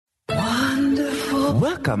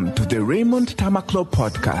Welcome to the Raymond Tamaklo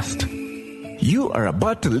podcast. You are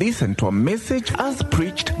about to listen to a message as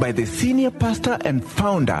preached by the senior pastor and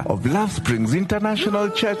founder of Love Springs International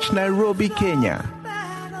Church, Nairobi, Kenya.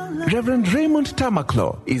 Reverend Raymond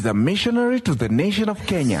Tamaklo is a missionary to the nation of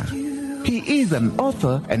Kenya. He is an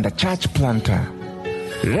author and a church planter.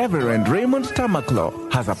 Reverend Raymond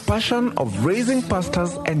Tamaklo has a passion of raising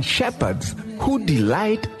pastors and shepherds who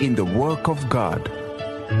delight in the work of God.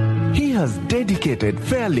 He has dedicated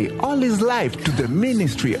fairly all his life to the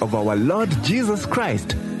ministry of our Lord Jesus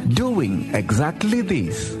Christ, doing exactly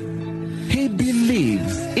this. He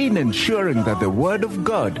believes in ensuring that the Word of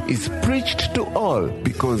God is preached to all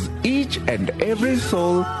because each and every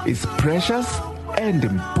soul is precious and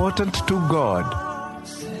important to God.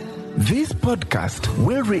 This podcast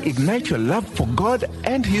will reignite your love for God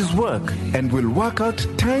and His work and will work out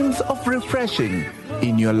times of refreshing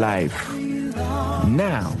in your life.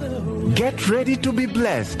 Now, get ready to be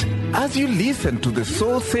blessed as you listen to the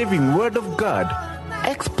soul-saving Word of God,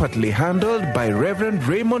 expertly handled by Reverend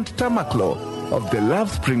Raymond Tamaklo of the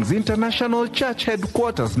Love Springs International Church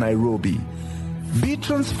Headquarters, Nairobi. Be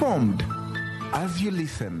transformed as you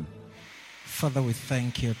listen. Father, we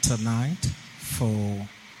thank you tonight for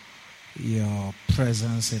your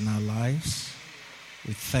presence in our lives.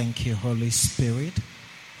 We thank you, Holy Spirit,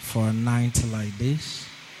 for a night like this.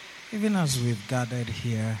 Even as we've gathered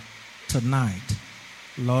here tonight,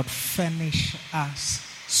 Lord, furnish us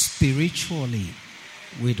spiritually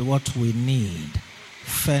with what we need.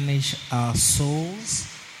 Furnish our souls,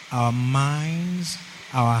 our minds,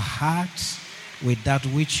 our hearts with that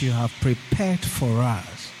which you have prepared for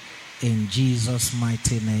us. In Jesus'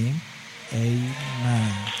 mighty name,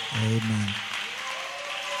 amen. Amen.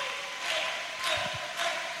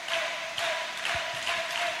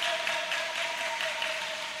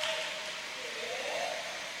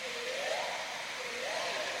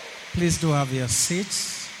 Please do have your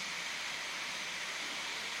seats.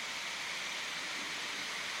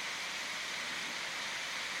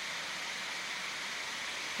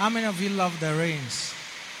 How many of you love the rains?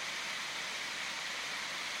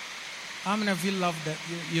 How many of you love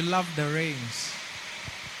you love the rains?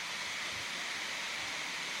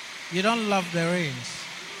 You don't love the rains?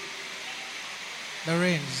 The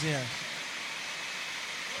rains, yes.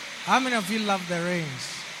 How many of you love the rains?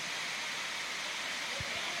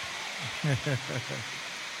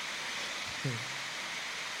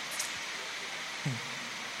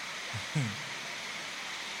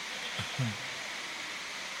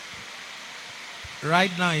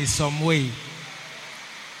 Right now is some way.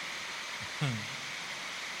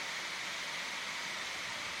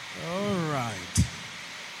 All right.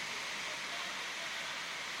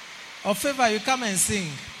 Of favor, you come and sing.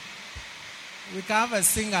 We can have a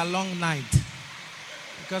sing-along night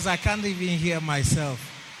because I can't even hear myself.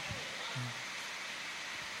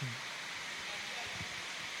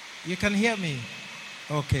 You can hear me?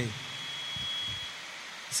 Okay.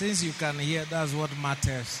 Since you can hear, that's what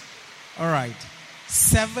matters. All right.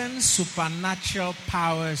 7 supernatural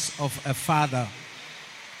powers of a father.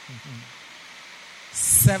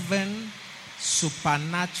 7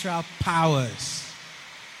 supernatural powers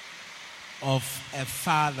of a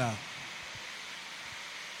father.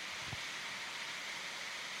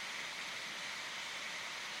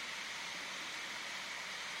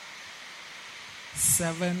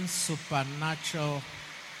 Seven supernatural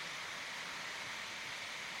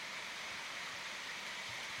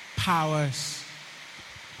powers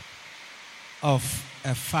of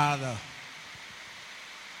a father.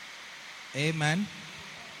 Amen.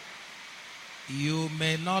 You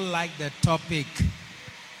may not like the topic,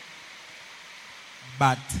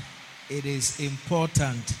 but it is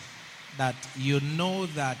important that you know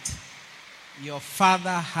that your father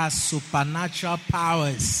has supernatural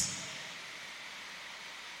powers.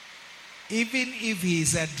 Even if he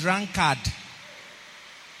is a drunkard,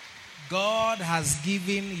 God has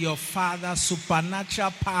given your father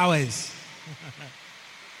supernatural powers.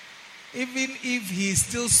 Even if he is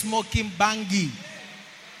still smoking bangi,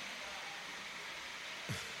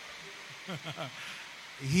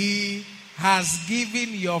 he has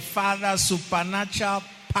given your father supernatural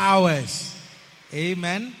powers.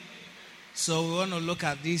 Amen. So we want to look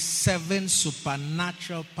at these 7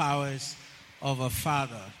 supernatural powers of a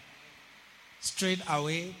father. Straight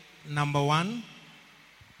away, number 1,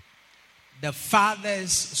 the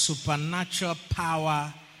father's supernatural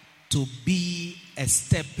power to be a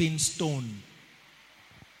stepping stone.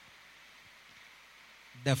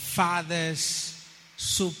 The father's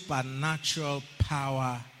supernatural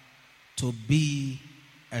power to be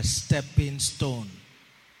a stepping stone.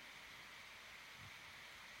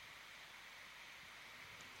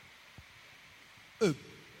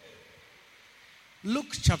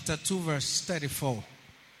 Luke chapter 2, verse 34.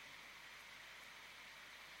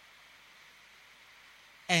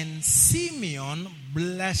 And Simeon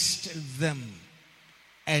blessed them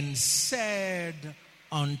and said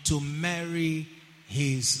unto Mary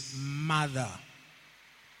his mother,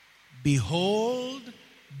 Behold,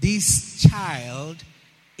 this child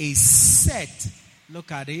is set,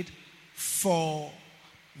 look at it, for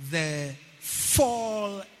the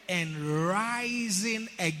fall and rising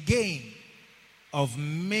again of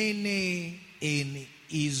many in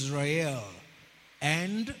Israel,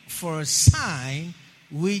 and for a sign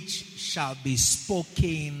which shall be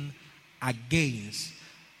spoken against.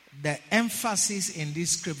 The emphasis in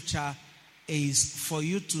this scripture is for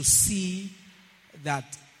you to see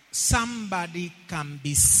that somebody can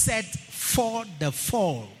be set for the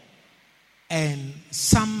fall and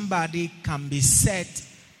somebody can be set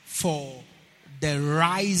for the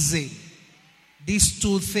rising. These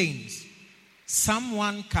two things.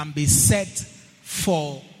 Someone can be set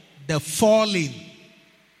for the falling,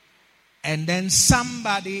 and then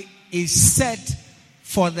somebody is set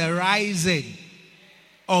for the rising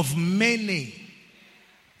of many.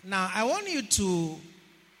 Now, I want you to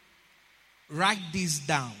write this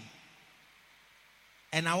down,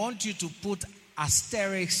 and I want you to put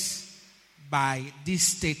asterisks by this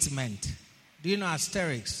statement. Do you know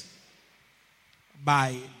asterisks?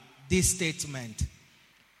 By this statement.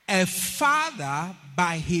 A father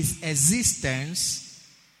by his existence,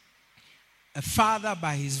 a father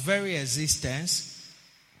by his very existence,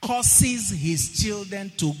 causes his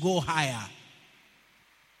children to go higher.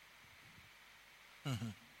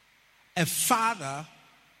 A father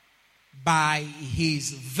by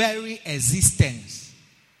his very existence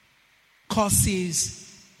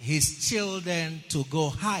causes his children to go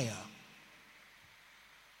higher.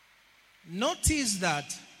 Notice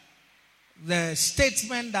that the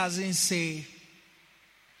statement doesn't say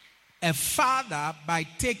a father by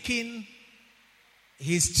taking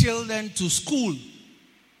his children to school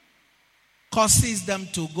causes them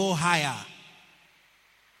to go higher.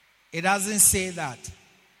 It doesn't say that.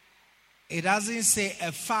 It doesn't say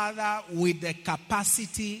a father with the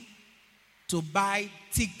capacity to buy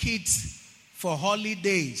tickets for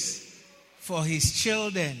holidays for his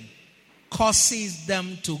children causes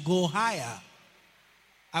them to go higher.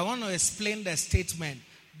 I want to explain the statement.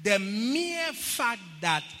 The mere fact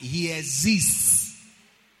that he exists.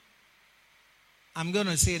 I'm going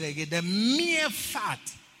to say it again. The mere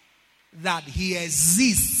fact that he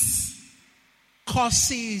exists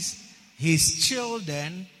causes his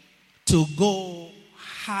children to go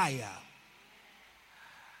higher.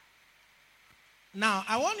 Now,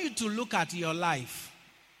 I want you to look at your life.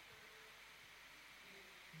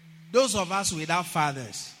 Those of us without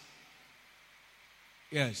fathers.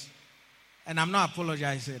 Yes. And I'm not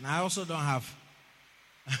apologizing. I also don't have.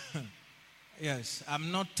 Yes.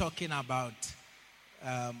 I'm not talking about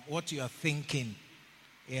what you're thinking.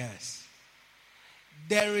 Yes.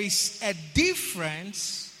 There is a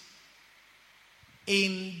difference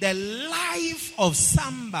in the life of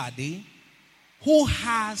somebody who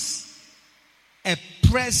has a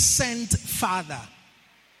present father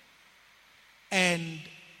and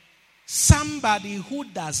somebody who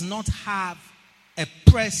does not have a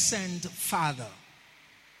present father.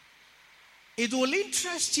 It will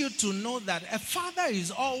interest you to know that a father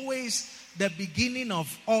is always the beginning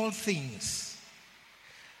of all things.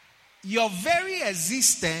 Your very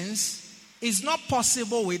existence is not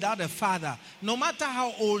possible without a father, no matter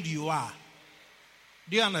how old you are.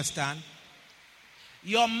 Do you understand?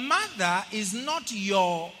 Your mother is not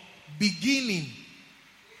your beginning.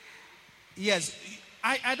 Yes,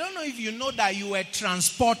 I don't know if you know that you were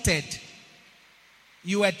transported.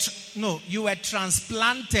 You were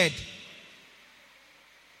transplanted.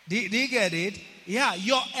 Do you get it? Yeah,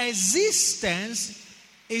 your existence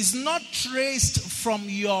is not traced from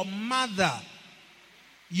your mother.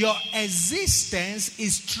 Your existence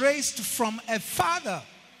is traced from a father.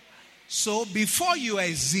 So before you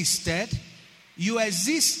existed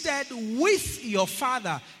with your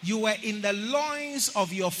father. You were in the loins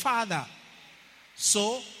of your father.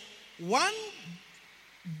 So one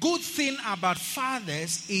good thing about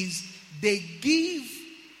fathers is they give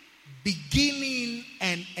beginning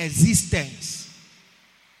and existence.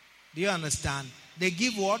 Do you understand? They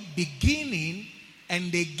give what? Beginning,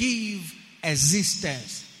 and they give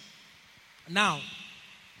existence. Now,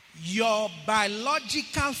 your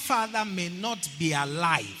biological father may not be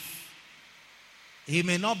alive. He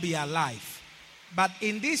may not be alive. But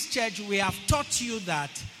in this church, we have taught you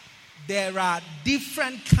that there are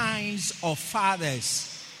different kinds of fathers.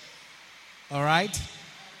 All right?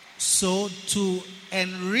 So to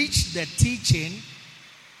enrich the teaching,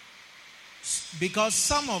 Because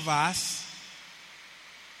some of us,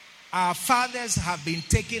 our fathers have been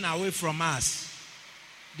taken away from us.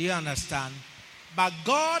 Do you understand? But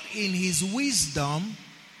God, in His wisdom,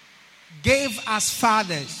 gave us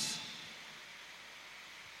fathers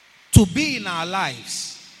to be in our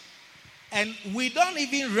lives. And we don't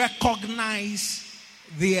even recognize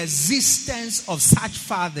the existence of such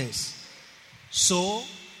fathers. So,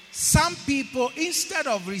 some people, instead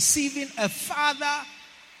of receiving a father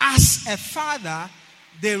as a father,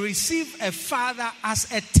 they receive a father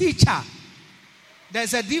as a teacher.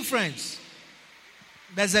 There's a difference.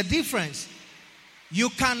 There's a difference. You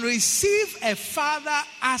can receive a father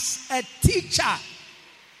as a teacher,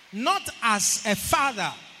 not as a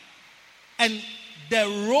father. And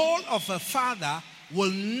the role of a father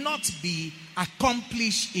will not be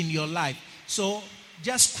accomplished in your life. So,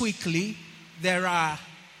 just quickly, there are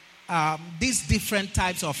these different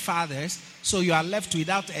types of fathers. So you are left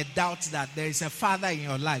without a doubt that there is a father in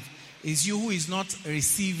your life. It's you who is not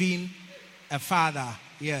receiving a father.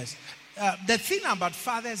 Yes. The thing about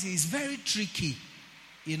fathers is very tricky.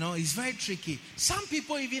 You know, it's very tricky. Some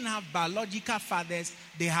people even have biological fathers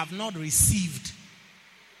they have not received.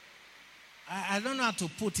 I don't know how to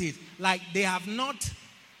put it. Like they have not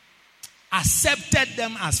accepted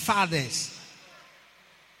them as fathers.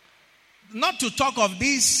 Not to talk of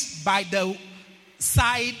this by the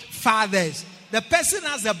side fathers. The person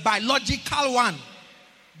has a biological one,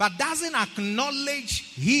 but doesn't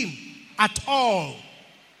acknowledge him at all.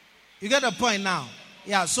 You get the point now?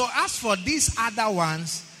 Yeah, so as for these other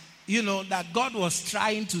ones, you know, that God was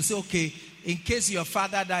trying to say, okay, in case your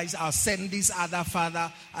father dies, I'll send this other father,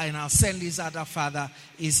 and I'll send this other father,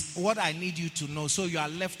 is what I need you to know. So you are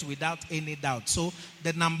left without any doubt. So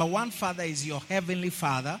the number one father is your heavenly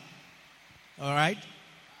Father. All right?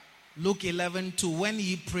 Luke 11:2. When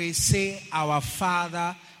ye pray, say, Our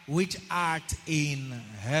Father which art in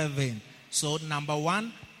heaven. So number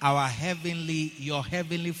one, your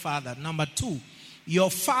heavenly Father. Number two,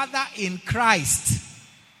 your Father in Christ.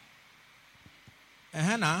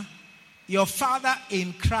 Your Father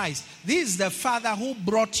in Christ. This is the Father who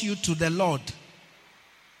brought you to the Lord.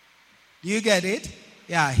 Do you get it?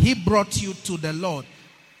 Yeah, He brought you to the Lord.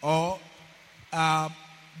 Or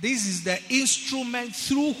this is the instrument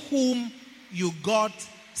through whom you got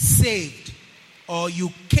saved, or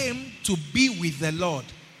you came to be with the Lord.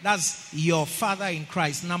 That's your Father in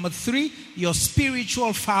Christ. Number three, your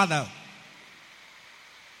spiritual father.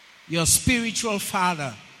 Your spiritual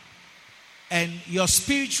father. And your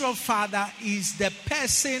spiritual father is the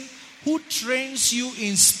person who trains you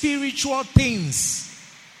in spiritual things.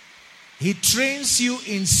 He trains you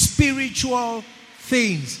in spiritual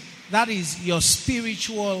things. That is your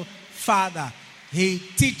spiritual father. He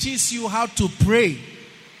teaches you how to pray.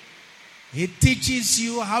 He teaches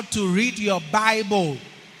you how to read your Bible.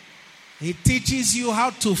 He teaches you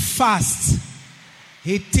how to fast.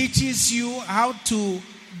 He teaches you how to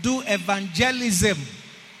do evangelism.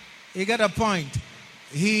 You get a point?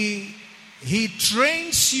 He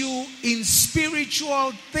trains you in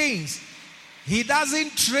spiritual things. He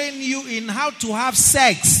doesn't train you in how to have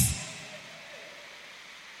sex.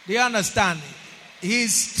 Do you understand?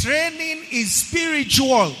 His training is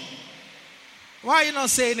spiritual. Why are you not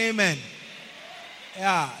saying amen?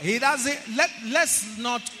 Yeah, he doesn't. Let's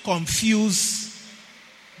not confuse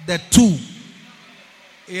the two.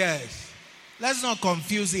 Yes, let's not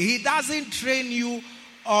confuse it. He doesn't train you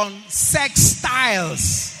on sex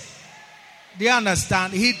styles. Do you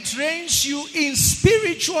understand? He trains you in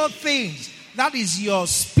spiritual things. That is your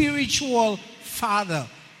spiritual father.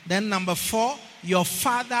 Then number four, your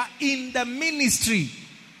father in the ministry.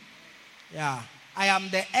 Yeah, I am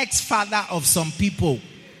the ex-father of some people.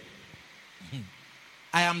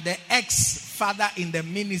 I am the ex-father in the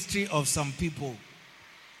ministry of some people.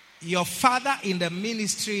 Your father in the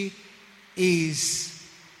ministry is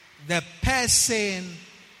the person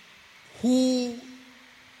who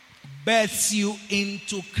births you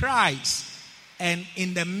into Christ and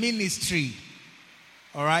in the ministry.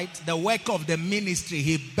 All right? The work of the ministry,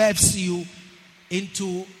 he births you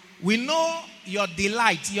into. We know your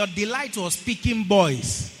delight. Your delight was picking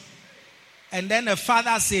boys. And then the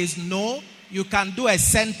father says, no, you can do a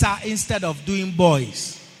center instead of doing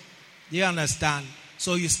boys. Do you understand?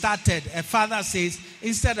 So you started. A father says,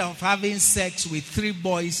 instead of having sex with 3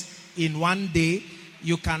 boys in one day,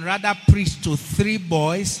 you can rather preach to 3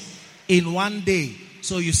 boys in one day.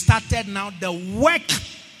 So you started now the work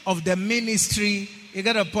of the ministry. You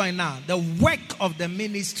get a point now. The work of the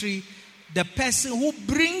ministry, the person who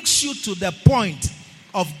brings you to the point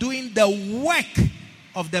of doing the work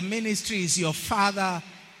of the ministry is your father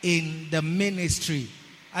in the ministry.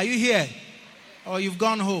 Are you here? Or you've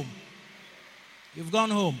gone home? You've gone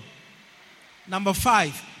home. Number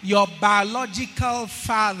 5, your biological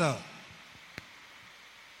father.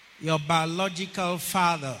 Your biological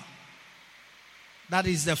father. That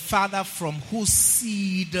is the father from whose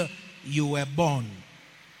seed you were born.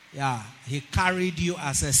 Yeah, he carried you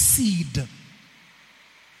as a seed.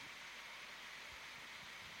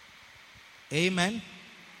 Amen.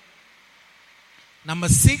 Number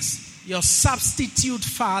 6, your substitute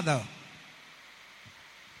father.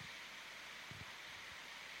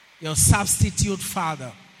 Your substitute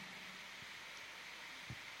father.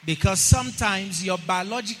 Because sometimes your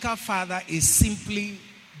biological father is simply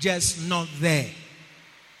just not there.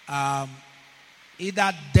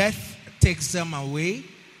 Either death takes them away.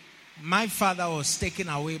 My father was taken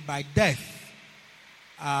away by death.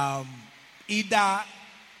 Either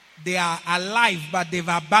they are alive but they've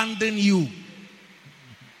abandoned you.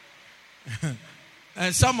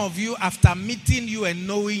 And some of you, after meeting you and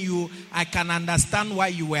knowing you, I can understand why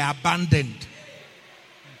you were abandoned.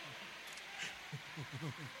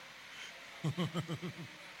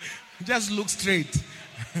 Just look straight.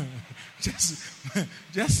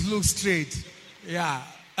 just look straight. Yeah.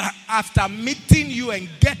 After meeting you and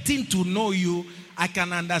getting to know you, I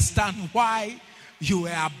can understand why you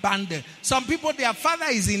were abandoned. Some people, their father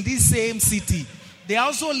is in this same city. They are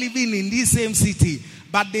also living in this same city.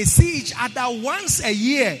 But they see each other once a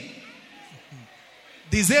year.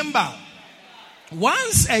 December.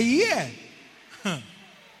 Once a year.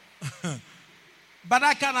 But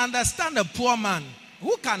I can understand a poor man.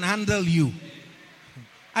 Who can handle you?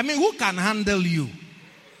 I mean, who can handle you?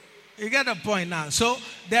 You get the point now. So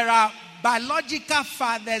there are biological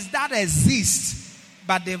fathers that exist,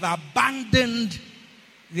 but they've abandoned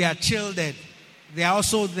their children. They are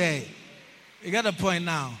also there. You get the point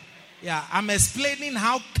now. Yeah, I'm explaining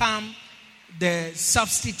how come the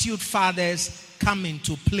substitute fathers come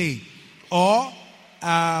into play. Or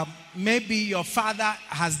maybe your father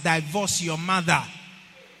has divorced your mother.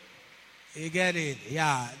 You get it?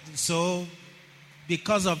 Yeah. So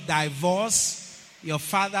because of divorce, your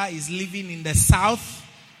father is living in the south,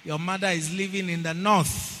 your mother is living in the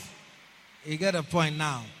north. You get the point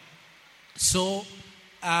now. So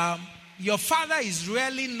your father is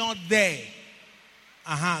really not there.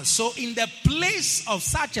 So in the place of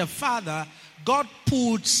such a father, God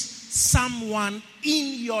puts someone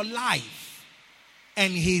in your life,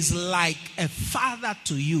 and he's like a father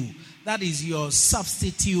to you. That is your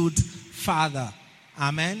substitute father.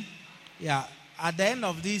 Amen. Yeah. At the end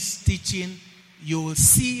of this teaching, you will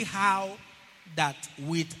see how that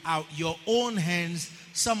without your own hands,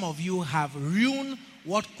 some of you have ruined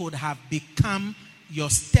what could have become your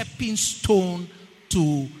stepping stone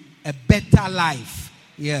to a better life.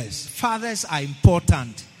 Yes, fathers are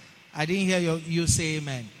important. I didn't hear you say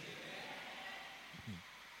amen.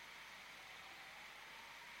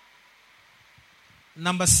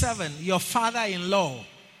 Number 7, your father-in-law.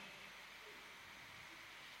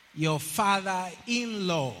 Your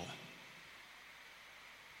father-in-law.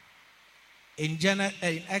 In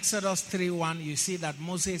Exodus 3:1, you see that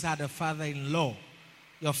Moses had a father-in-law.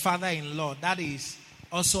 Your father-in-law, that is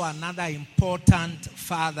also another important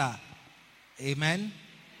father. Amen.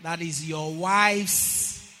 That is your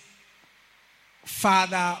wife's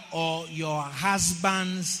father or your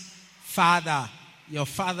husband's father. Your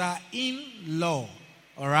father-in-law.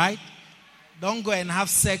 All right? Don't go and have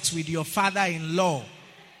sex with your father-in-law.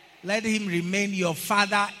 Let him remain your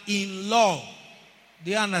father-in-law.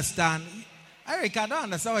 Do you understand? Eric, I don't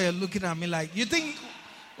understand why you're looking at me like, you think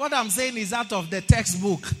what I'm saying is out of the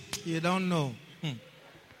textbook? You don't know.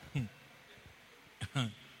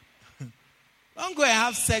 Don't go and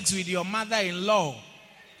have sex with your mother-in-law.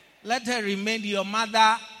 Let her remain your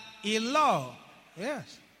mother-in-law.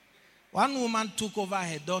 Yes. One woman took over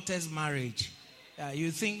her daughter's marriage. You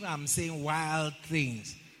think I'm saying wild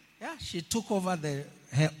things. Yeah, she took over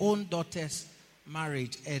her own daughter's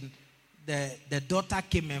marriage, and the daughter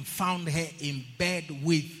came and found her in bed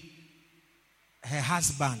with her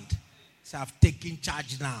husband. So I've taken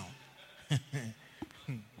charge now.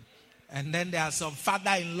 And then there are some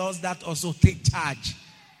father-in-laws that also take charge.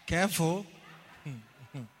 Careful.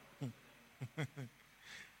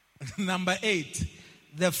 Number 8,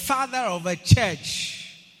 the father of a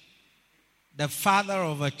church. The father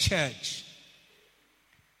of a church.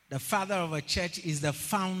 The father of a church is the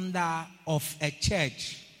founder of a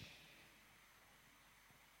church.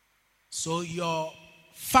 So your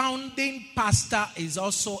founding pastor is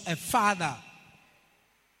also a father.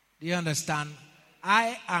 Do you understand?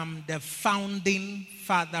 I am the founding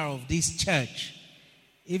father of this church.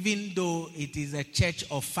 Even though it is a church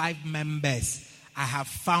of 5 members, I have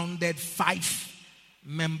founded 5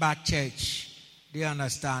 member church. Do you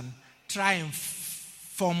understand? Try and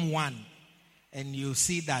form one, and you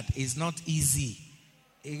see that it's not easy.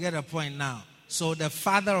 You get a point now. So the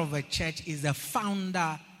father of a church is the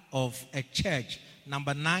founder of a church.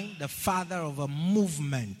 Number 9, the father of a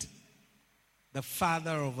movement. The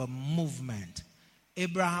father of a movement.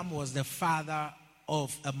 Abraham was the father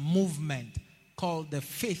of a movement called the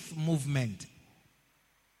faith movement.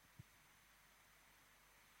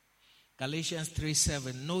 Galatians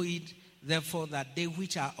 3:7. Know it, therefore, that they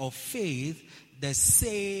which are of faith, the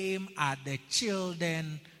same are the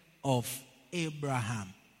children of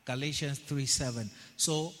Abraham. Galatians 3:7.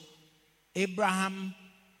 So, Abraham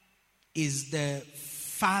is the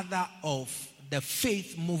father of the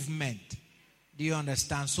faith movement. Do you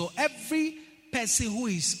understand? So, every person who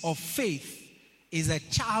is of faith is a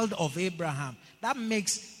child of Abraham. That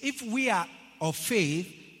makes, if we are of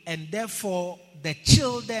faith and therefore the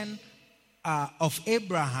children of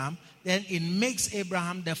Abraham, then it makes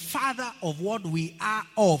Abraham the father of what we are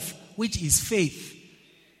of, which is faith.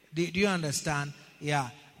 Do you understand? Yeah.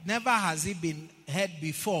 Never has it been heard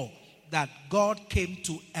before that God came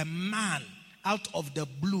to a man out of the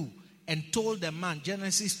blue and told the man,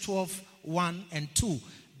 Genesis 12:1 and 2,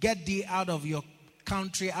 get thee out of your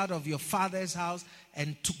country, out of your father's house,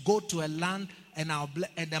 and to go to a land, and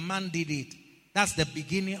the man did it. That's the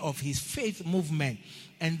beginning of his faith movement.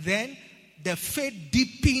 And then the faith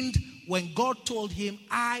deepened when God told him,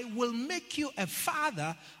 I will make you a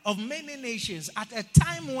father of many nations, at a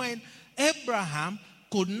time when Abraham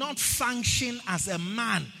could not function as a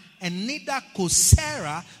man, and neither could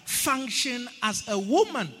Sarah function as a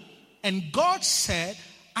woman. And God said,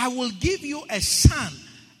 I will give you a son.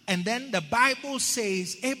 And then the Bible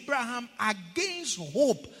says Abraham, against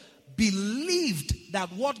hope, believed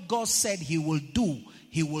that what God said he will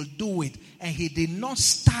do it. And he did not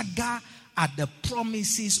stagger at the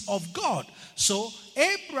promises of God. So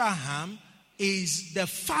Abraham is the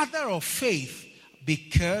father of faith,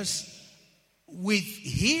 because with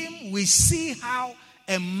him we see how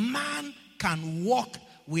a man can walk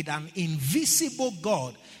with an invisible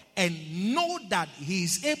God and know that he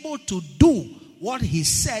is able to do what he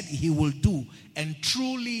said he will do. And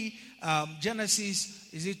truly, Genesis,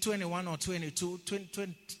 is it 21 or 22?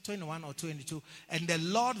 21 or 22. And the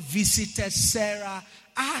Lord visited Sarah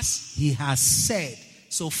as he has said.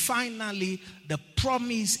 So finally, the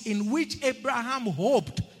promise in which Abraham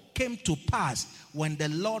hoped came to pass when the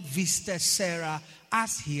Lord visited Sarah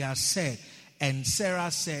as he has said. And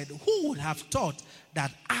Sarah said, who would have thought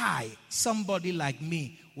that I, somebody like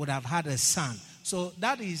me, would have had a son? So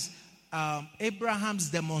that is Abraham's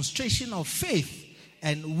demonstration of faith.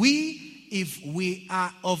 And we, if we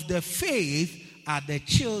are of the faith, are the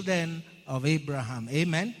children of Abraham.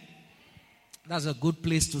 Amen? That's a good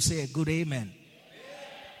place to say a good amen.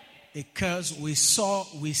 Because we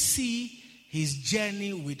see his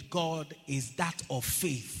journey with God is that of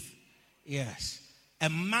faith. Yes. A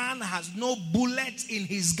man has no bullet in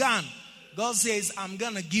his gun. God says, I'm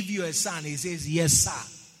going to give you a son. He says, yes,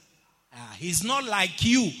 sir. He's not like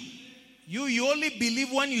you. You only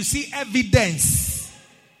believe when you see evidence.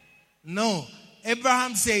 No.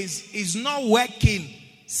 Abraham says, it's not working.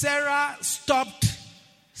 Sarah stopped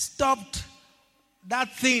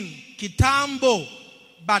that thing, Kitambo.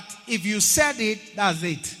 But if you said it, that's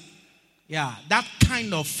it. Yeah, that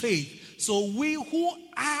kind of faith. So we who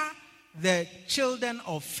are the children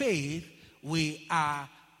of faith, we are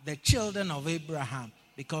the children of Abraham,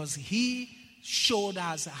 because he showed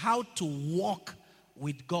us how to walk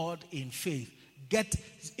with God in faith.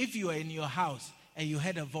 If you are in your house and you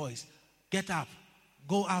heard a voice, get up,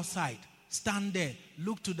 go outside, stand there,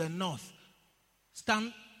 look to the north,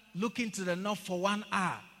 look into the north for 1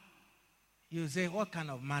 hour. You say, what kind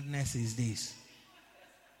of madness is this?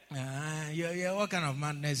 What kind of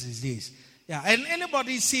madness is this? Yeah, and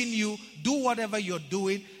anybody seen you do whatever you're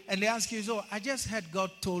doing, and they ask you, so I just heard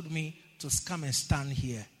God told me to come and stand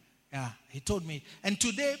here. Yeah, he told me. And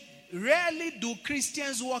today, rarely do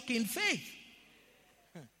Christians walk in faith.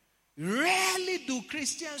 Rarely do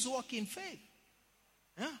Christians walk in faith.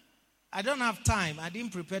 Yeah? I don't have time. I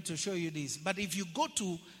didn't prepare to show you this. But if you go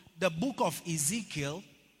to the book of Ezekiel,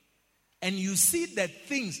 and you see the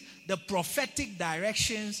things, the prophetic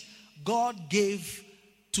directions God gave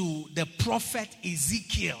to the prophet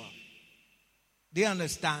Ezekiel. Do you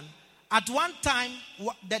understand? At one time,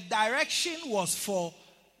 the direction was for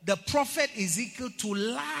the prophet Ezekiel to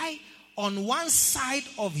lie on one side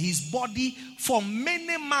of his body for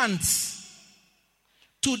many months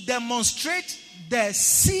to demonstrate the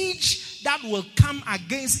siege that will come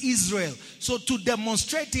against Israel. So to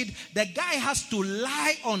demonstrate it, the guy has to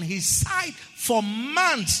lie on his side for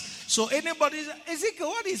months. So anybody, Ezekiel,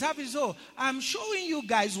 what is happening? So I'm showing you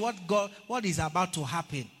guys what is about to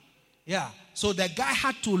happen. Yeah. So the guy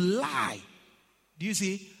had to lie. Do you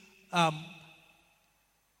see?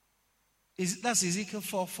 That's Ezekiel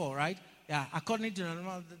 4:4, right? Yeah. According to the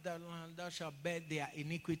law, thou shalt bear their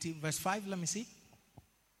iniquity. Verse 5, let me see.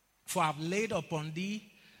 For I have laid upon thee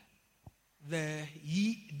the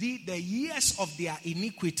years of their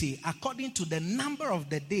iniquity, according to the number of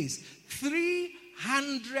the days,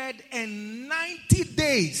 390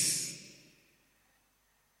 days.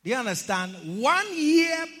 Do you understand? 1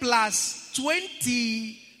 year plus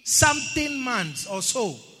 20 something months or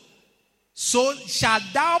so. So shalt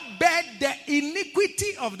thou bear the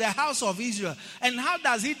iniquity of the house of Israel. And how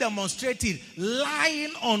does he demonstrate it?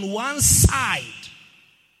 Lying on one side.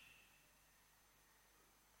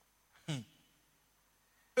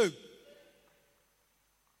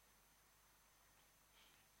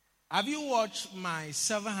 Have you watched my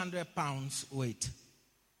 700 pounds weight?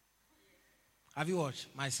 Have you watched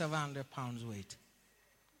my 700 pounds weight?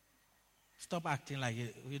 Stop acting like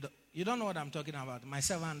you don't know what I'm talking about. My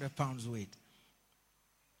 700 pounds weight.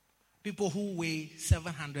 People who weigh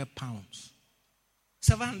 700 pounds.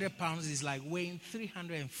 700 pounds is like weighing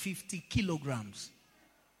 350 kilograms.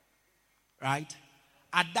 Right?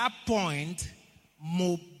 At that point,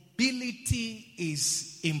 mobility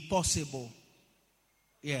is impossible.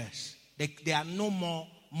 Yes. They are no more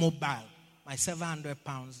mobile. My 700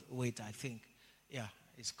 pounds weight, I think. Yeah,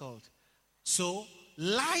 it's called. So,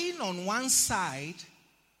 lying on one side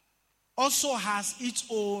also has its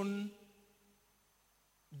own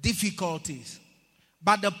difficulties.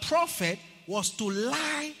 But the prophet was to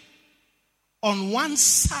lie on one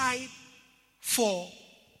side for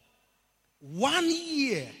 1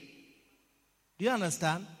 year. Do you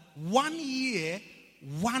understand? 1 year,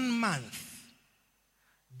 1 month.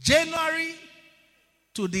 January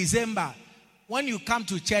to December. When you come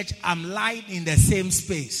to church, I'm lying in the same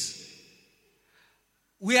space.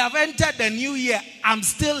 We have entered the new year. I'm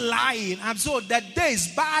still lying. And so that day is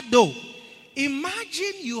bad though.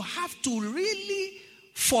 Imagine you have to really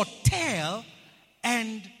foretell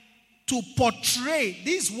and to portray.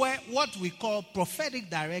 This is what we call prophetic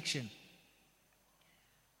direction.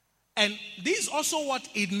 And this is also what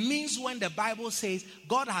it means when the Bible says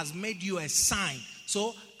God has made you a sign.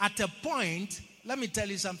 So at a point, let me tell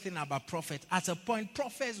you something about prophets. At a point,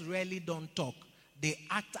 prophets really don't talk. They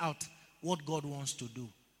act out what God wants to do.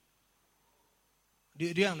 Do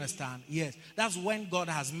you understand? Yes. That's when God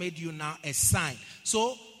has made you now a sign.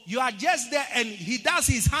 So you are just there and he does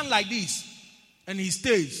his hand like this and he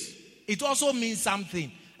stays. It also means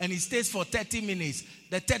something. And he stays for 30 minutes.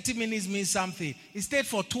 The 30 minutes means something. He stayed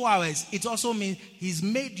for 2 hours. It also means he's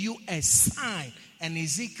made you a sign. And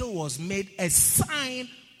Ezekiel was made a sign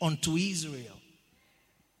unto Israel.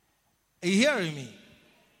 Are you hearing me?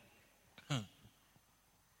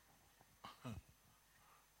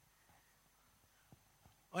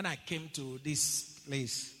 When I came to this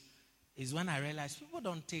place, is when I realized people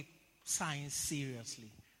don't take science seriously.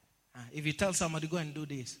 If you tell somebody, go and do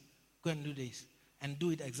this, and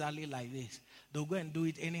do it exactly like this, they'll go and do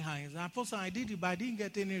it anyhow. Apostle, I did it, but I didn't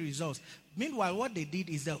get any results. Meanwhile, what they did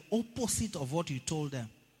is the opposite of what you told them.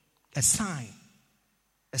 A sign.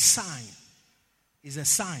 A sign is a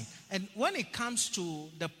sign. And when it comes to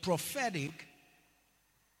the prophetic,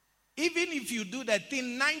 even if you do that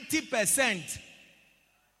thing 90%,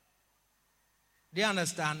 do you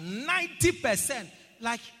understand? 90%.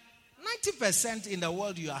 Like 90% in the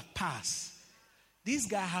world you are past. This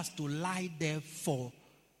guy has to lie there for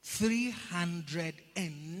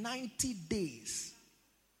 390 days.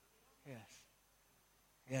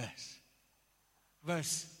 Yes.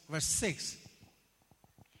 Verse 6.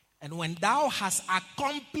 And when thou hast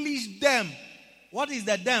accomplished them, what is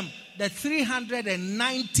the them? The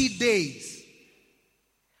 390 days.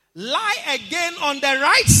 Lie again on the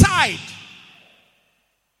right side.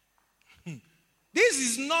 This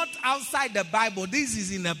is not outside the Bible. This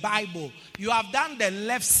is in the Bible. You have done the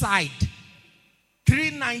left side.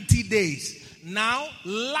 390 days. Now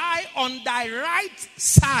lie on thy right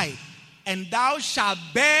side, and thou shalt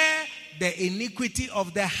bear the iniquity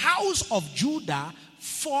of the house of Judah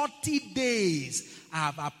 40 days. I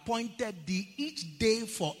have appointed thee each day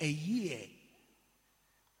for a year.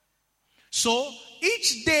 So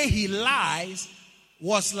each day he lies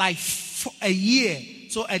was like a year.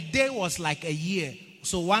 So a day was like a year.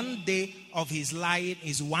 So 1 day of his lying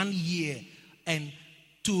is 1 year. And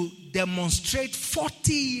to demonstrate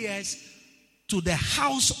 40 years to the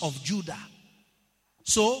house of Judah.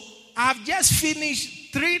 So I've just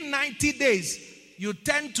finished 390 days. You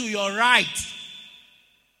turn to your right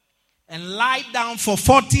and lie down for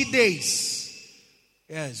 40 days.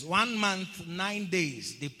 Yes, 1 month, 9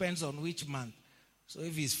 days. Depends on which month. So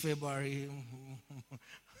if it's February,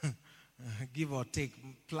 give or take,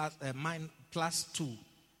 plus 2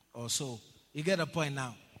 or so. You get the point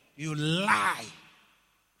now. You lie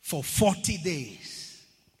for 40 days.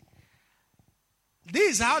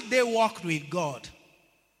 This is how they walked with God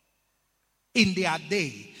in their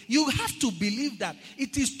day. You have to believe that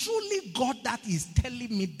it is truly God that is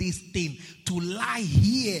telling me this thing to lie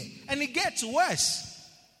here. And it gets worse.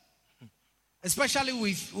 Especially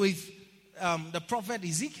with the prophet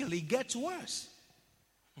Ezekiel, it gets worse.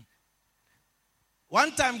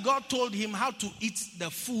 One time God told him how to eat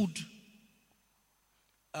the food,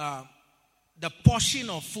 the portion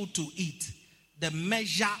of food to eat, the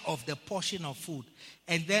measure of the portion of food,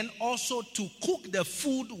 and then also to cook the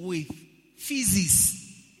food with feces,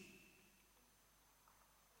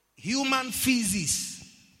 human feces.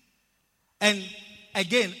 And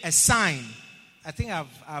again, a sign. I think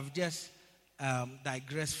I've just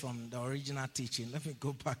digressed from the original teaching. Let me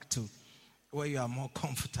go back to where you are more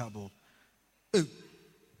comfortable.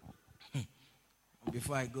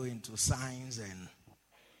 Before I go into signs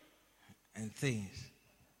and things.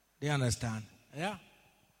 Do you understand? Yeah?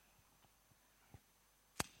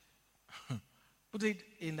 Put it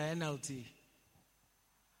in the NLT.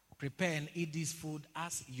 Prepare and eat this food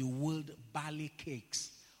as you would barley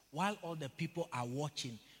cakes. While all the people are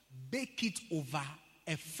watching, bake it over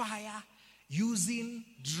a fire using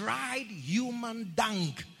dried human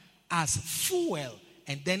dung as fuel,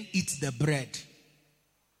 and then eat the bread.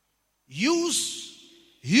 Use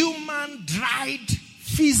human dried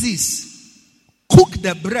feces. Cook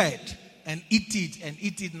the bread and eat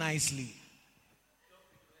it nicely.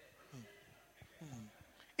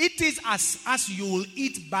 Eat it as you will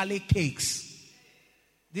eat barley cakes.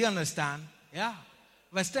 Do you understand? Yeah.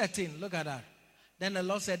 Verse 13, look at that. Then the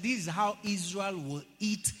Lord said, this is how Israel will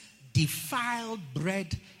eat defiled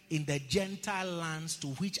bread in the Gentile lands to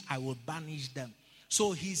which I will banish them.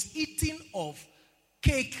 So he's eating of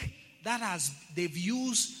cake that they've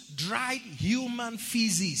used dried human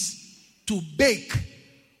feces to bake,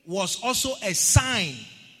 was also a sign.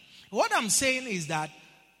 What I'm saying is that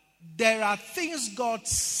there are things God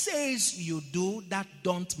says you do that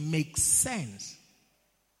don't make sense.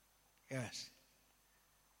 Yes.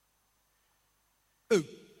 Oh.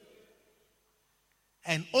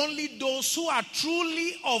 And only those who are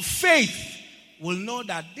truly of faith will know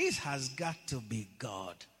that this has got to be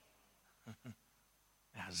God. It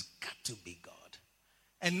has got to be God.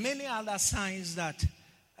 And many other signs that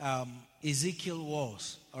Ezekiel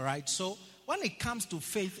was. All right. So when it comes to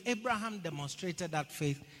faith, Abraham demonstrated that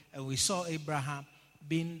faith. And we saw Abraham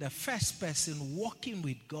being the first person walking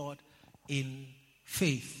with God in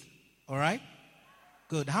faith. All right.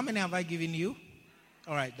 Good. How many have I given you?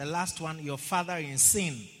 All right. The last one, your father in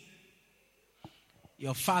sin.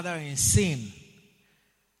 Your father in sin.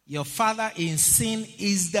 Your father in sin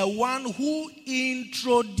is the one who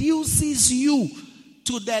introduces you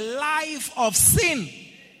to the life of sin.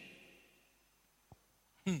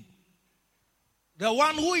 The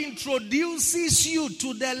one who introduces you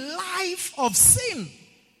to the life of sin.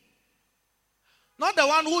 Not the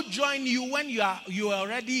one who joined you when you are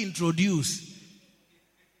already introduced.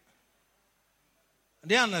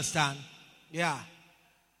 Do you understand? Yeah.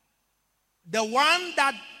 The one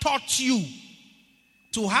that taught you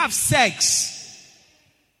to have sex.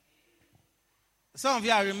 Some of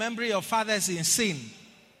you are remembering your fathers in sin.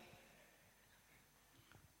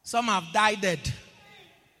 Some have died.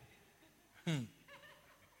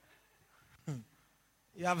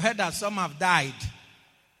 You have heard that some have died.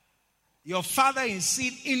 Your father in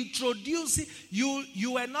sin introducing you.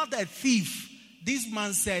 You were not a thief. This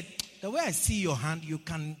man said, the way I see your hand, you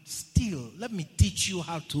can steal. Let me teach you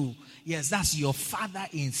how to. Yes, that's your father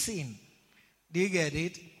in sin. Do you get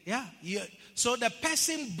it? Yeah. So the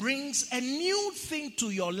person brings a new thing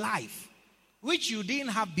to your life, which you didn't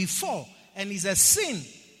have before, and is a sin.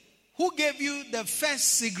 Who gave you the first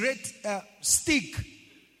cigarette stick?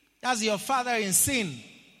 That's your father in sin.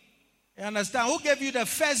 You understand? Who gave you the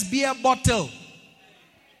first beer bottle?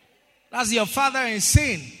 That's your father in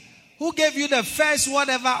sin. Who gave you the first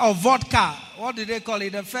whatever of vodka? What do they call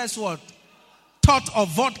it? The first what? Tot of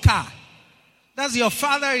vodka. That's your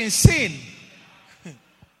father in sin.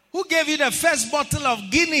 Who gave you the first bottle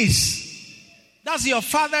of Guinness? That's your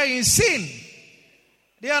father in sin.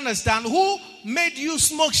 Do you understand? Who made you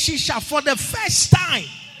smoke shisha for the first time?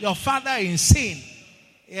 Your father in sin.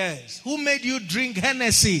 Yes. Who made you drink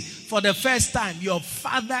Hennessy for the first time? Your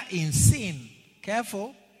father in sin.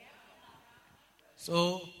 Careful.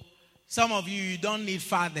 So, some of you don't need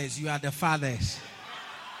fathers. You are the fathers.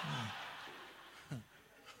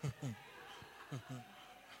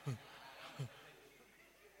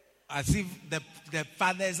 As if the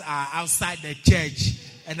fathers are outside the church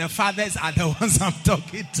and the fathers are the ones I'm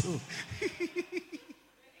talking to.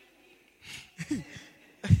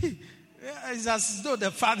 It's as though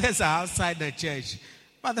the fathers are outside the church,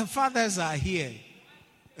 but the fathers are here.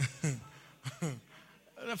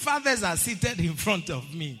 The fathers are seated in front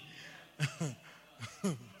of me.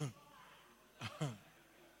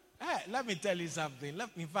 Hey, let me tell you something.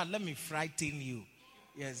 Let me frighten you.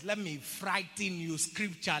 Yes, let me frighten you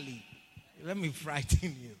scripturally. Let me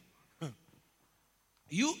frighten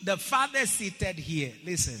you. The father seated here.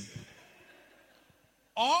 Listen.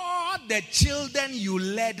 All the children you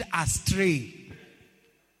led astray.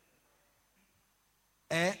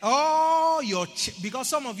 Because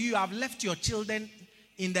some of you have left your children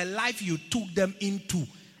in the life you took them into,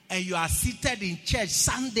 and you are seated in church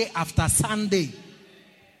Sunday after Sunday.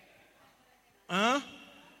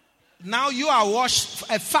 Now you are washed.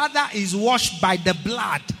 A father is washed by the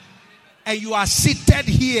blood, and you are seated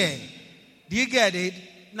here. Do you get it?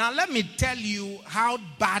 Now let me tell you how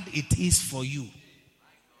bad it is for you.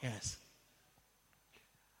 Yes.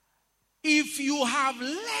 If you have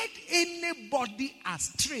led anybody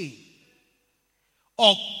astray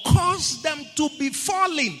or caused them to be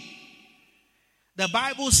falling, the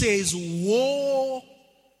Bible says, woe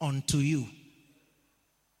unto you.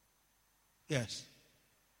 Yes.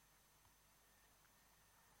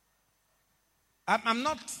 I'm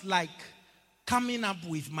not like coming up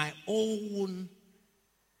with my own.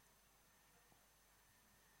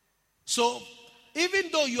 So, even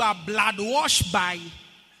though you are blood washed by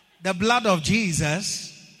the blood of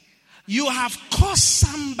Jesus, you have caused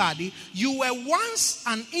somebody. You were once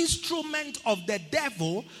an instrument of the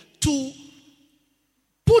devil to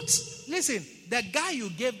listen, the guy you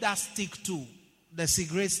gave that stick to, the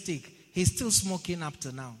cigarette stick, he's still smoking up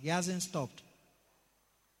to now. He hasn't stopped.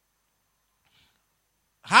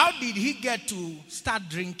 How did he get to start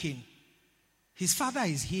drinking? His father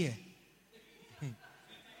is here.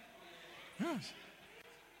 Yes.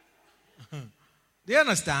 Do you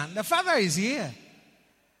understand? The father is here.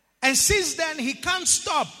 And since then, he can't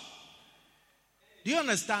stop. Do you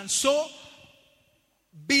understand? So,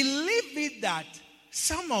 believe it that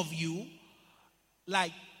some of you,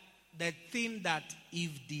 like the thing that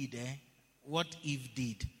Eve did, what Eve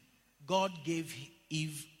did, God gave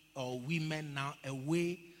Eve or women now a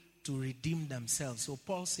way to redeem themselves. So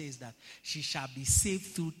Paul says that she shall be saved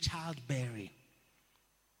through childbearing.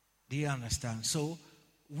 Do you understand? So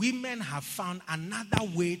women have found another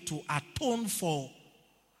way to atone for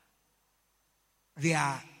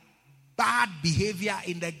their bad behavior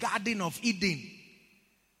in the Garden of Eden.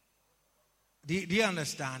 Do you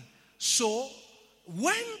understand? So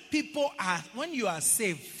when you are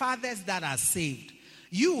saved, fathers that are saved,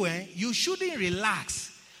 you shouldn't relax.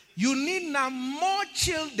 You need now more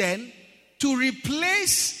children to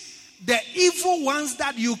replace the evil ones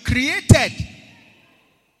that you created.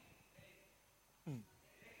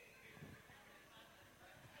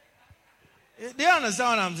 Do you understand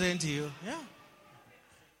what I'm saying to you? Yeah.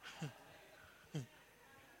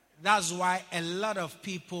 That's why a lot of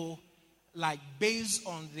people, like based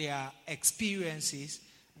on their experiences,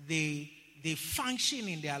 they function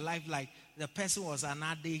in their life like the person was an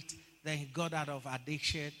addict, then he got out of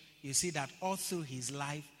addiction. You see that all through his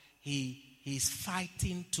life, he's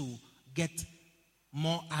fighting to get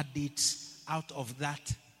more addicts out of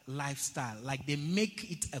that lifestyle. Like they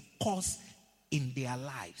make it a cause in their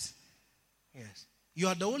lives. Yes. You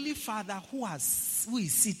are the only father who is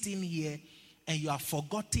sitting here and you have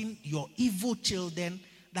forgotten your evil children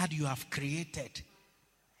that you have created.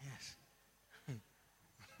 Yes.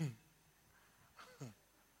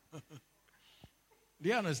 Do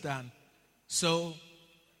you understand? So,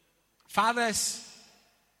 fathers,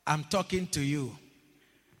 I'm talking to you.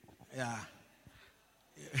 Yeah.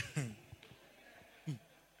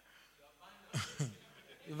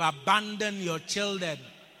 You've abandoned your children.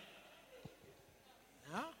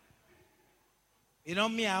 Yeah? You know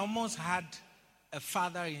me, I almost had a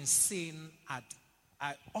father in sin at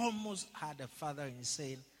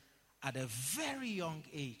a very young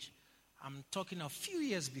age. I'm talking a few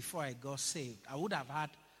years before I got saved. I would have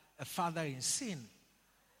had a father in sin.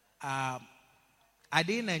 I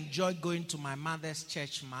didn't enjoy going to my mother's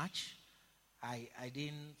church much. I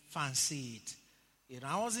didn't fancy it. You know,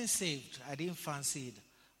 I wasn't saved. I didn't fancy it.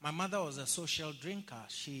 My mother was a social drinker.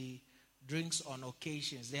 She drinks on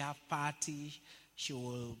occasions. They have parties. She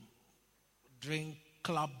will drink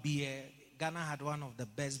club beer. Ghana had one of the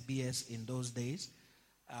best beers in those days.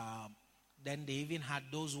 Then they even had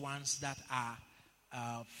those ones that are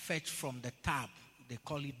fetched from the tap. They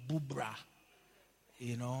call it bubra.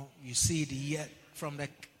 You know, you see it here from the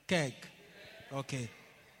keg. Okay.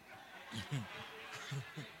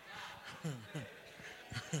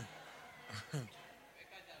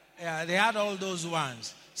 Yeah, they had all those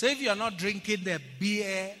ones. So if you're not drinking the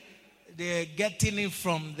beer, they're getting it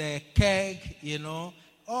from the keg, you know,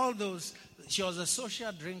 all those. She was a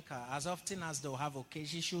social drinker. As often as they'll have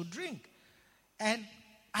occasion, she would drink. And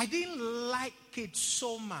I didn't like it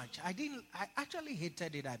so much. I actually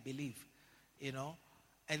hated it, I believe, you know.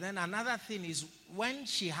 And then another thing is, when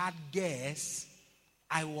she had guests,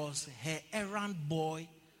 I was her errand boy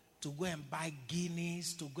to go and buy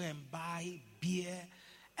Guinness, to go and buy beer.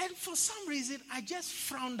 And for some reason, I just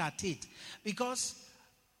frowned at it. Because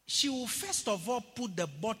she will first of all put the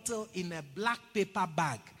bottle in a black paper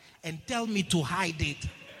bag and tell me to hide it.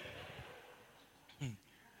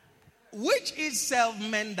 Which itself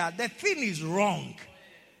meant that the thing is wrong.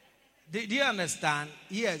 Do you understand?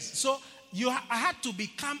 Yes. So I had to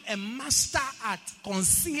become a master at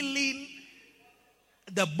concealing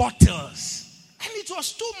the bottles. And it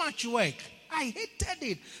was too much work. I hated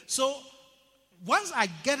it. So once I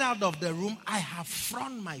get out of the room, I have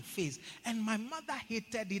frowned my face. And my mother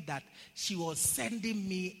hated it that she was sending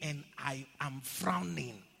me and I am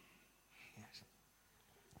frowning. Yes.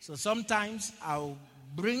 So sometimes I'll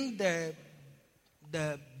bring the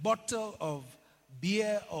bottle of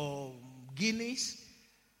beer or Guinness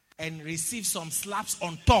and receive some slaps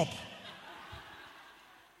on top.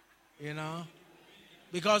 You know?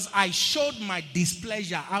 Because I showed my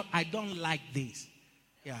displeasure. I don't like this.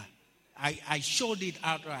 Yeah. I showed it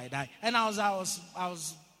outright. I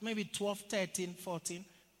was maybe 12, 13, 14,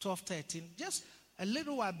 12, 13. Just a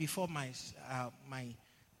little while before my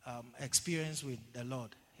experience with the Lord.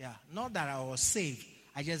 Yeah. Not that I was saved.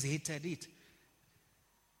 I just hated it.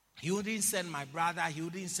 He wouldn't send my brother. He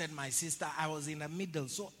wouldn't send my sister. I was in the middle.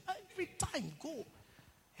 So every time, go.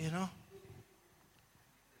 You know.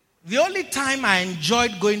 The only time I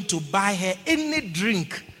enjoyed going to buy her any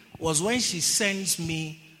drink was when she sends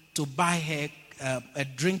me to buy her a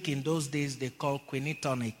drink in those days they call Queenie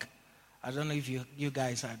Tonic. I don't know if you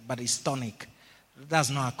guys are, but it's tonic.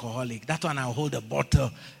 That's not alcoholic. That one I'll hold a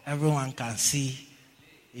bottle. Everyone can see,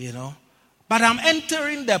 you know. But I'm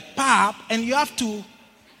entering the pub and you have to...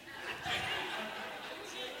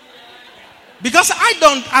 Because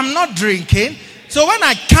I'm not drinking. So when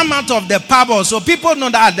I come out of the pub also, people know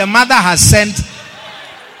that the mother has sent...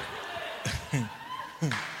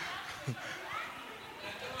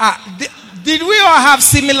 Did we all have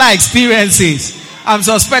similar experiences? I'm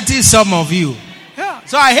suspecting some of you. Yeah.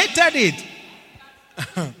 So I hated it.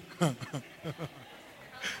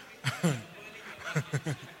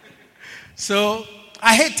 So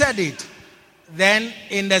I hated it. Then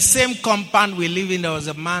in the same compound we live in, there was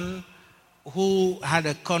a man who had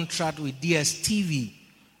a contract with DSTV.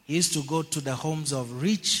 He used to go to the homes of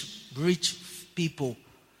rich people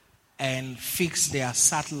and fix their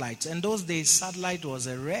satellites. And those days, satellite was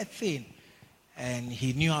a rare thing. And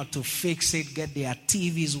he knew how to fix it, get their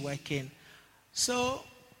TVs working. So,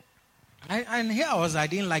 and here I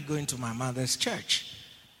didn't like going to my mother's church.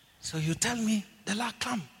 So you tell me, the Lord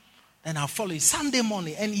come. Then I'll follow you Sunday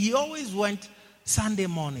morning. And he always went Sunday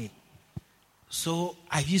morning. So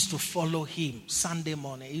I used to follow him Sunday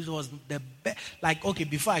morning. It was the best. Like, okay,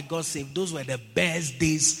 before I got saved, those were the best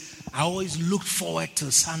days. I always looked forward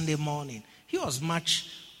to Sunday morning. He was much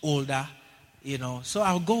older, you know. So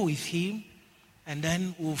I'll go with him. And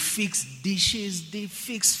then we'll fix dishes.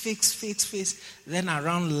 Fix. Then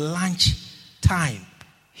around lunch time,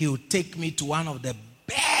 he'll take me to one of the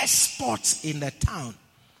best spots in the town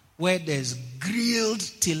where there's grilled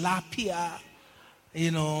tilapia,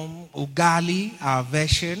 you know, ugali, our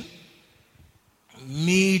version,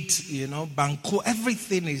 meat, you know, banku,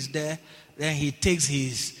 everything is there. Then he takes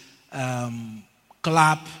his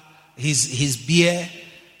clap, his beer,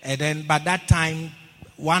 and then by that time,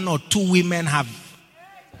 one or two women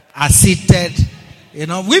are seated. You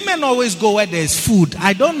know, women always go where there's food.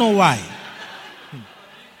 I don't know why.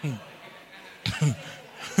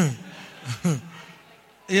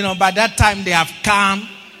 You know, by that time they have come.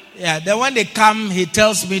 Yeah, then when they come, he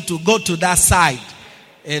tells me to go to that side.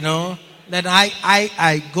 You know, then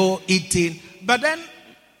I go eating. But then,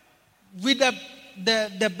 with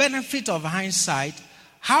the benefit of hindsight,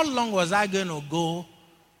 how long was I going to go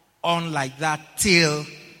on like that till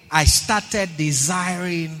I started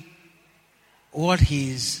desiring what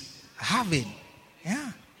he's having.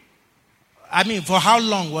 Yeah. I mean, for how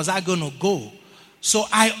long was I going to go? So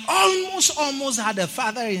I almost had a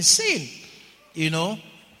father in sin. You know,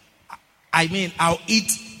 I mean, I'll eat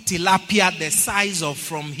tilapia the size of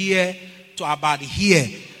from here to about here.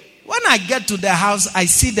 When I get to the house, I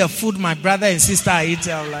see the food my brother and sister are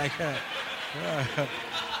eating. I'm like,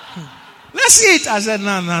 let's eat. I said,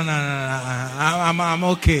 no. I'm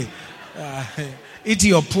okay. Eat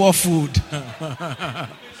your poor food.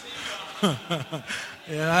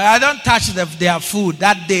 I don't touch their food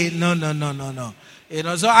that day. No. You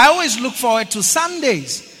know, so I always look forward to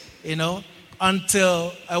Sundays, you know,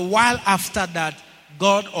 until a while after that,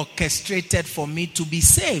 God orchestrated for me to be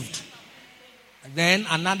saved. Then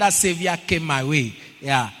another savior came my way.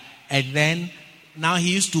 Yeah. And then now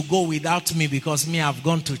he used to go without me because I've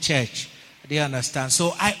gone to church. Do you understand?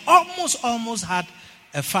 So I almost had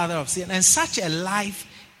a father of sin. And such a life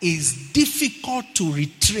is difficult to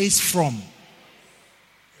retrace from.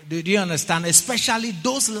 Do you understand? Especially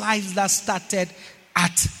those lives that started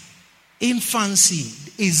at infancy.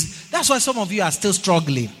 That's why some of you are still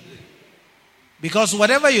struggling. Because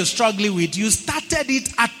whatever you're struggling with, you started it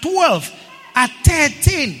at 12, at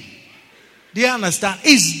 13. Do you understand?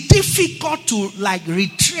 It's difficult to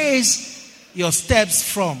retrace your steps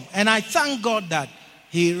from. And I thank God that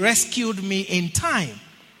he rescued me in time.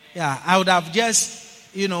 Yeah, I would have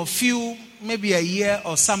just, maybe a year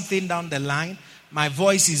or something down the line, my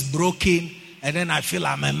voice is broken, and then I feel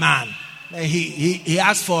I'm a man. He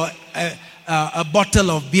asked for a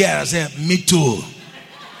bottle of beer. I said, me too.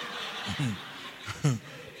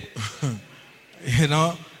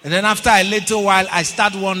 And then after a little while, I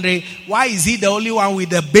start wondering, why is he the only one with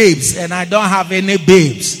the babes and I don't have any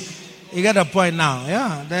babes? You get the point now?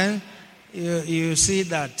 Yeah. Then you see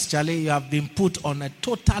that, Charlie, you have been put on a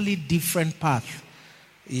totally different path.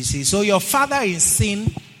 You see, so your father in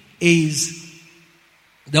sin is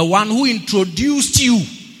the one who introduced you.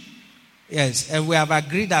 Yes, and we have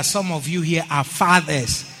agreed that some of you here are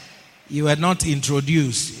fathers. You were not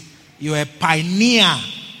introduced. You are a pioneer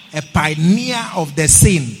of the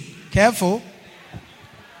sin. Careful.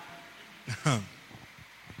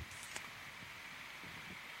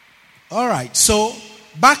 All right, so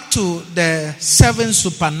back to the 7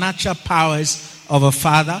 supernatural powers of a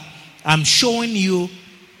father. I'm showing you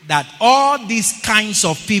that all these kinds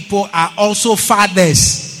of people are also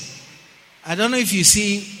fathers. I don't know if you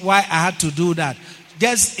see why I had to do that.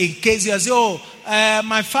 Just in case you say,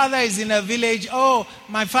 my father is in a village. Oh,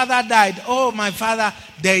 my father died. Oh, my father.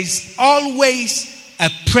 There is always a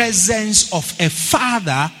presence of a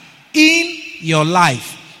father in your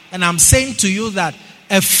life. And I'm saying to you that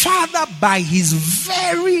a father by his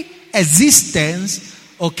very existence,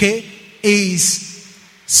 is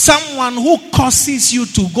someone who causes you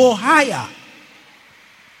to go higher.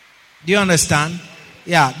 Do you understand?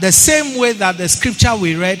 Yeah, the same way that the scripture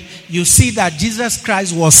we read, you see that Jesus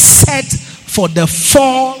Christ was set for the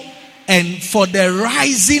fall and for the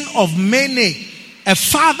rising of many. A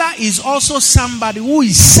father is also somebody who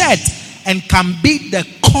is set and can be the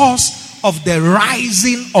cause of the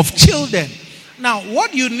rising of children. Now,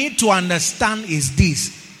 what you need to understand is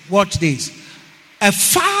this. Watch this. A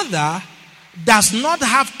father does not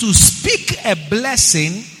have to speak a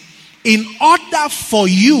blessing in order for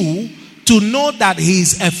you to know that he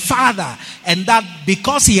is a father, and that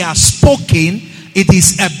because he has spoken, it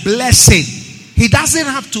is a blessing. He doesn't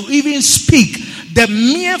have to even speak. The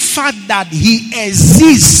mere fact that he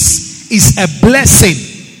exists is a blessing.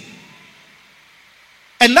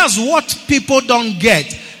 And that's what people don't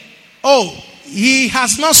get. Oh, he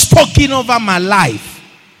has not spoken over my life.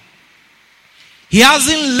 He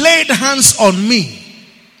hasn't laid hands on me.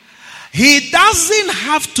 He doesn't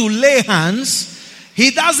have to lay hands.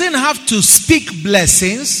 He doesn't have to speak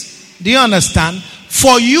blessings. Do you understand?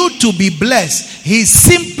 For you to be blessed, he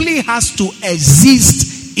simply has to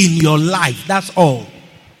exist in your life. That's all.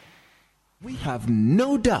 We have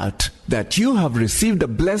no doubt that you have received a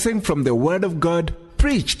blessing from the Word of God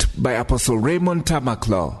preached by Apostle Raymond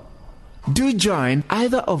Tamaklo. Do join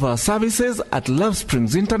either of our services at Love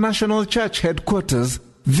Springs International Church headquarters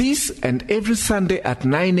this and every Sunday at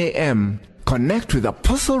 9 a.m. Connect with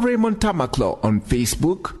Apostle Raymond Tamaklo on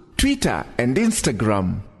Facebook, Twitter, and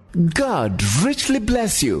Instagram. God richly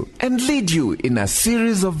bless you and lead you in a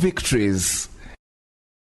series of victories.